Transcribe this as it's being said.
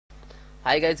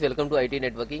Hi guys, welcome to IT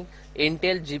Networking.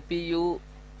 Intel GPU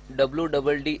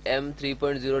WDDM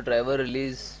 3.0 driver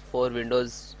release for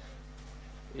Windows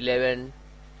 11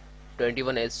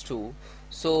 21H2.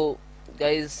 So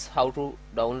guys, how to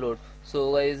download?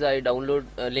 So guys, I download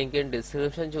link in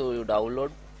description. So you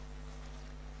download,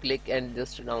 click and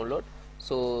just download.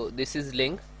 So this is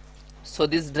link. So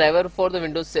this driver for the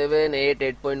Windows 7, 8,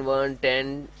 8.1,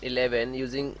 10, 11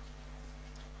 using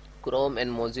Chrome and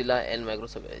Mozilla and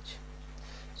Microsoft Edge.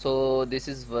 So this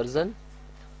is version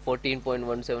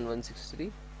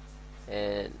 14.17163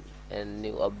 and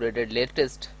new updated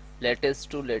latest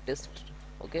to latest.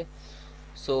 Okay,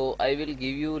 so I will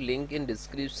give you link in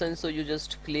description, so you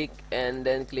just click and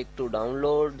then click to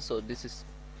download. So this is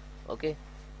okay,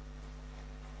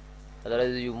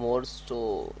 otherwise you more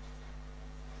so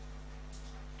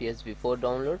TS before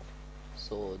download.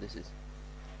 So this is,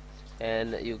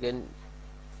 and you can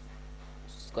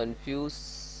confuse,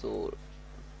 so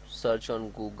search on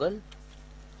Google.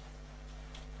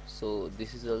 So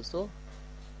this is also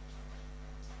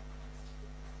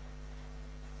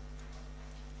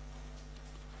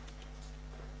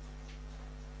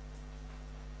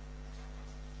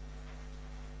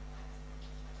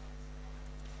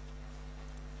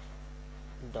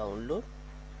download.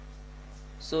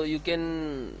 So you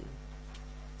can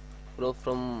go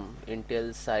from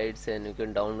Intel sites and you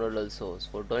can download also.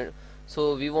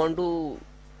 So we want to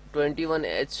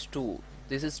 21H2.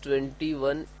 This is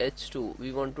 21H2.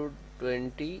 We want to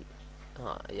 20.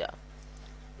 Yeah.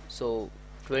 So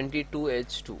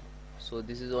 22H2. So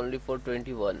this is only for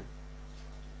 21.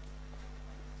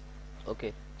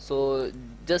 Okay. So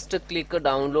just click a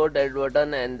download that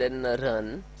button and then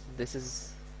run. This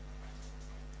is,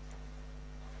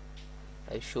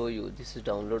 I show you, this is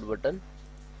download button,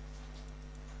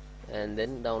 and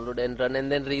then download and run, and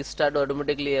then restart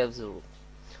automatically as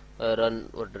run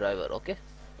or driver. Okay.